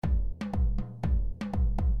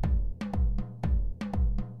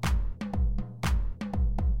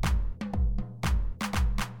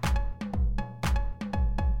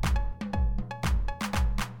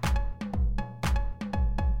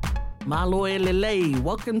Maloe Lele,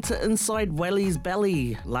 welcome to Inside Wally's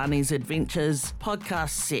Belly, Lani's Adventures, podcast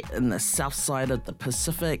set in the south side of the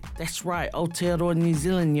Pacific. That's right, Aotearoa New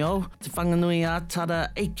Zealand, yo. Te whanganui a Tara,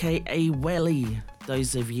 aka Wally.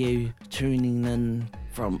 Those of you tuning in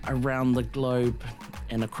from around the globe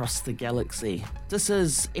and across the galaxy. This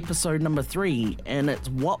is episode number 3, and it's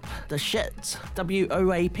W.O.A.P, the shit,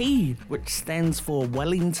 W.O.A.P, which stands for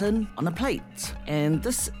Wellington on a plate. And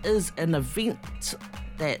this is an event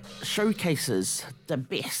that showcases the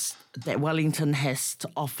best that Wellington has to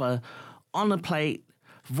offer on a plate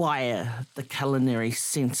via the culinary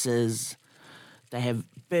senses. They have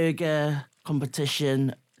burger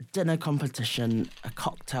competition, dinner competition, a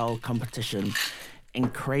cocktail competition,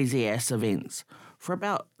 and crazy ass events for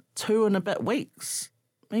about 2 and a bit weeks,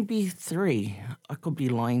 maybe 3. I could be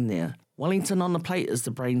lying there. Wellington on the Plate is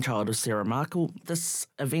the brainchild of Sarah Markle. This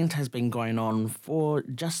event has been going on for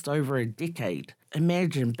just over a decade.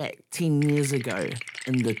 Imagine back 10 years ago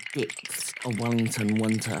in the depths of Wellington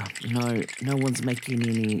winter. No one's making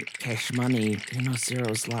any cash money. Sarah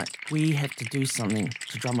was like, we have to do something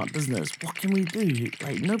to drum up business. What can we do?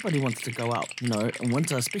 Nobody wants to go out, in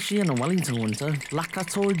winter, especially in a Wellington winter. Like I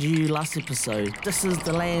told you last episode, this is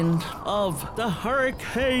the land of the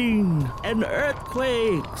hurricane and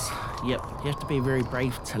earthquakes. Yep, you have to be very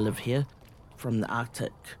brave to live here. From the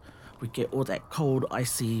Arctic, we get all that cold,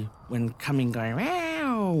 icy wind coming, going,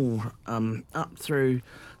 up through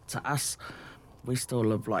to us. We still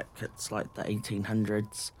live like it's like the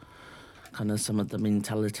 1800s. Kind of some of the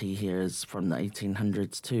mentality here is from the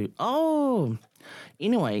 1800s too.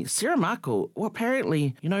 Anyway, Sarah Markle, well,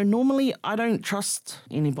 apparently, normally I don't trust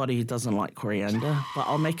anybody who doesn't like coriander, but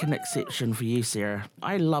I'll make an exception for you, Sarah.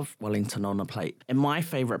 I love Wellington on a Plate, and my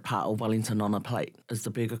favourite part of Wellington on a Plate is the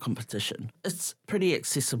burger competition. It's pretty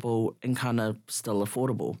accessible and kind of still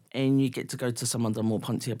affordable, and you get to go to some of the more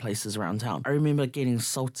pontier places around town. I remember getting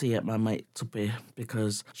salty at my mate Tupe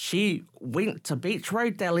because she went to Beach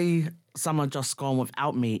Road Deli summer just gone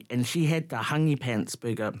without me, and she had the Hungy Pants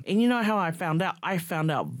burger. And you know how I found out? I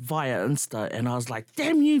found out via Insta, and I was like,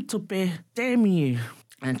 damn you, Tupe, damn you.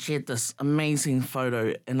 And she had this amazing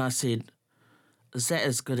photo, and I said, is that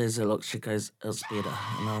as good as it looks? She goes, it's better.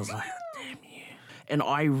 And I was like, damn you. And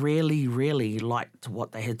I really, really liked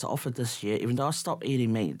what they had to offer this year. Even though I stopped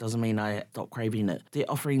eating meat, doesn't mean I stopped craving it.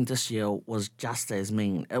 Their offering this year was just as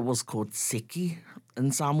mean. It was called Seki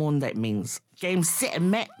in Samoan. That means game, set,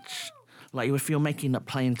 and match. Like, if you're making a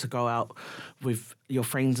plan to go out with your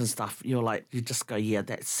friends and stuff, you just go, yeah,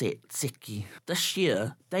 that's it, seki. This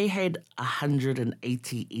year, they had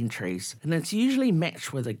 180 entries, and it's usually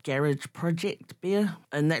matched with a Garage Project beer,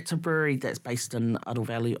 and that's a brewery that's based in Udall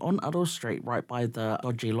Valley on Udall Street, right by the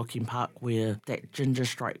dodgy-looking park where that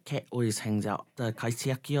ginger-striped cat always hangs out, the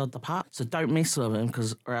kaitiaki of the park. So don't mess with him,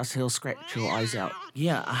 or else he'll scratch your eyes out.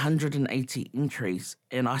 Yeah, 180 entries,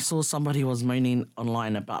 and I saw somebody was moaning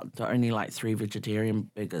online about the only 3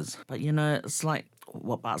 vegetarian burgers. But it's like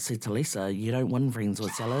what Bart said to Lisa, you don't win friends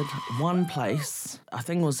with salad. One place, I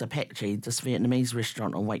think it was Apache, this Vietnamese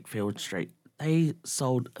restaurant on Wakefield Street, they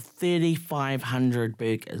sold 3,500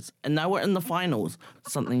 burgers, and they were in the finals,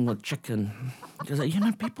 something with chicken. Because,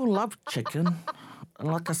 people love chicken.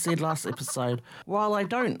 And like I said last episode, while I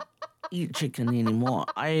don't eat chicken anymore,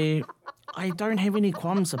 I don't have any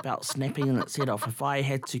qualms about snapping its head off. If I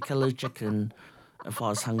had to kill a chicken, if I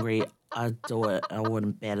was hungry, I'd do it. I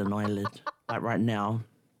wouldn't bat an eyelid. Like right now,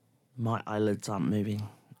 my eyelids aren't moving,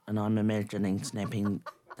 and I'm imagining snapping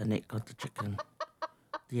the neck of the chicken.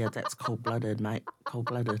 Yeah, that's cold-blooded, mate.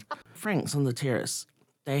 Cold-blooded. Frank's on the Terrace,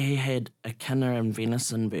 they had a Kinner and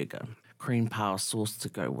venison burger. Cream power sauce to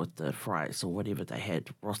go with the fries or whatever they had.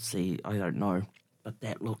 Rossi, I don't know. But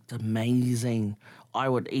that looked amazing. I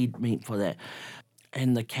would eat meat for that.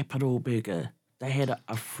 And the Capital Burger, they had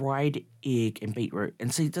a fried egg and beetroot.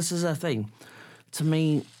 And see, this is a thing. To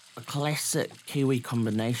me, a classic Kiwi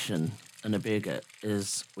combination in a burger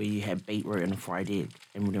is where you have beetroot and a fried egg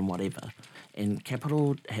and then whatever. And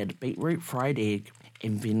Capital had beetroot, fried egg,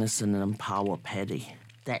 and venison and power patty.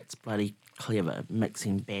 That's bloody clever,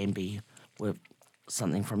 mixing Bambi with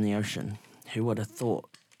something from the ocean. Who would have thought?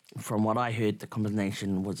 From what I heard, the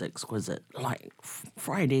combination was exquisite.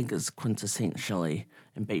 Fried egg is quintessentially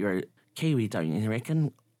in beetroot Kiwi, don't you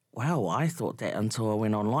reckon? Wow, I thought that until I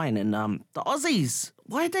went online. And the Aussies,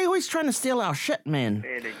 why are they always trying to steal our shit, man?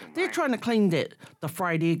 They're trying to claim that the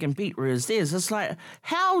fried egg and beetroot is theirs. It's like,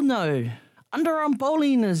 hell no. Underarm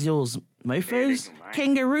bowling is yours, mofos.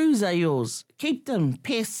 Kangaroos are yours. Keep them,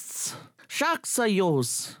 pests. Sharks are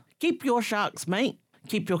yours. Keep your sharks, mate.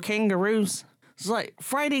 Keep your kangaroos. It's like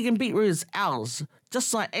fried egg and beetroot is ours.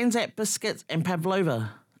 Just like Anzac biscuits and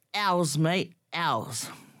pavlova. Ours, mate, ours.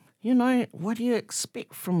 You know, what do you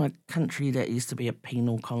expect from a country that used to be a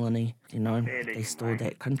penal colony? You know, they stole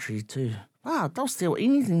that country too. They'll steal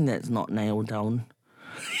anything that's not nailed down.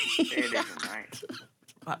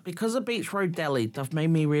 But because of Beach Road Deli, they've made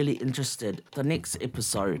me really interested. The next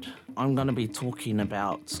episode, I'm going to be talking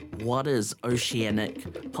about what is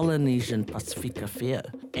Oceanic Polynesian Pacific Affair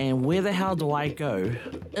and where the hell do I go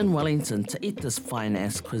in Wellington to eat this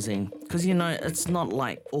fine-ass cuisine. Because, you know, it's not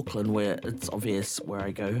like Auckland where it's obvious where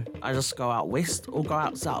I go. I just go out west or go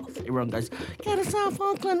out south. Everyone goes, go to South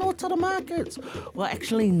Auckland, Otara Markets. Well,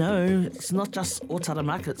 actually, no, it's not just Otara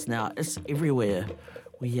Markets now. It's everywhere.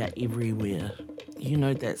 We are everywhere. You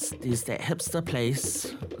know, there's that hipster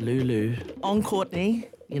place, Lulu, on Courtney.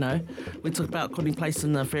 You know, we talked about Courtney Place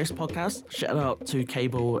in the first podcast. Shout out to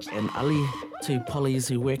Cable and Ali, two pollies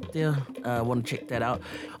who work there. Want to check that out.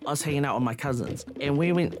 I was hanging out with my cousins, and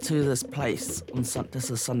we went to this place on this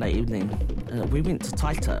is Sunday evening. We went to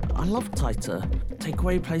Taita. I love Taita.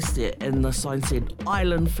 Takeaway place there, and the sign said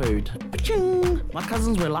island food. Pa-ching! My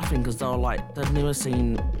cousins were laughing because they were like, they'd never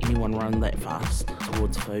seen anyone run that fast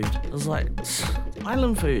towards food. It was like,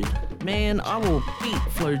 island food. Man, I will beat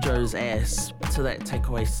Flojo's ass to that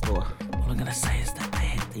takeaway store. All I'm gonna say is that they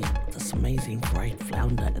had this amazing fried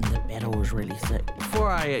flounder and the batter was really thick. Before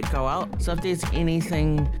I go out, so if there's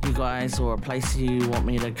anything you guys or a place you want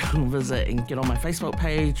me to go visit and get on my Facebook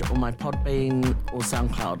page or my Podbean or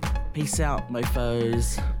SoundCloud. Peace out,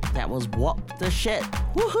 mofos. That was W.O.A.P the shit.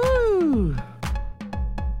 Woohoo!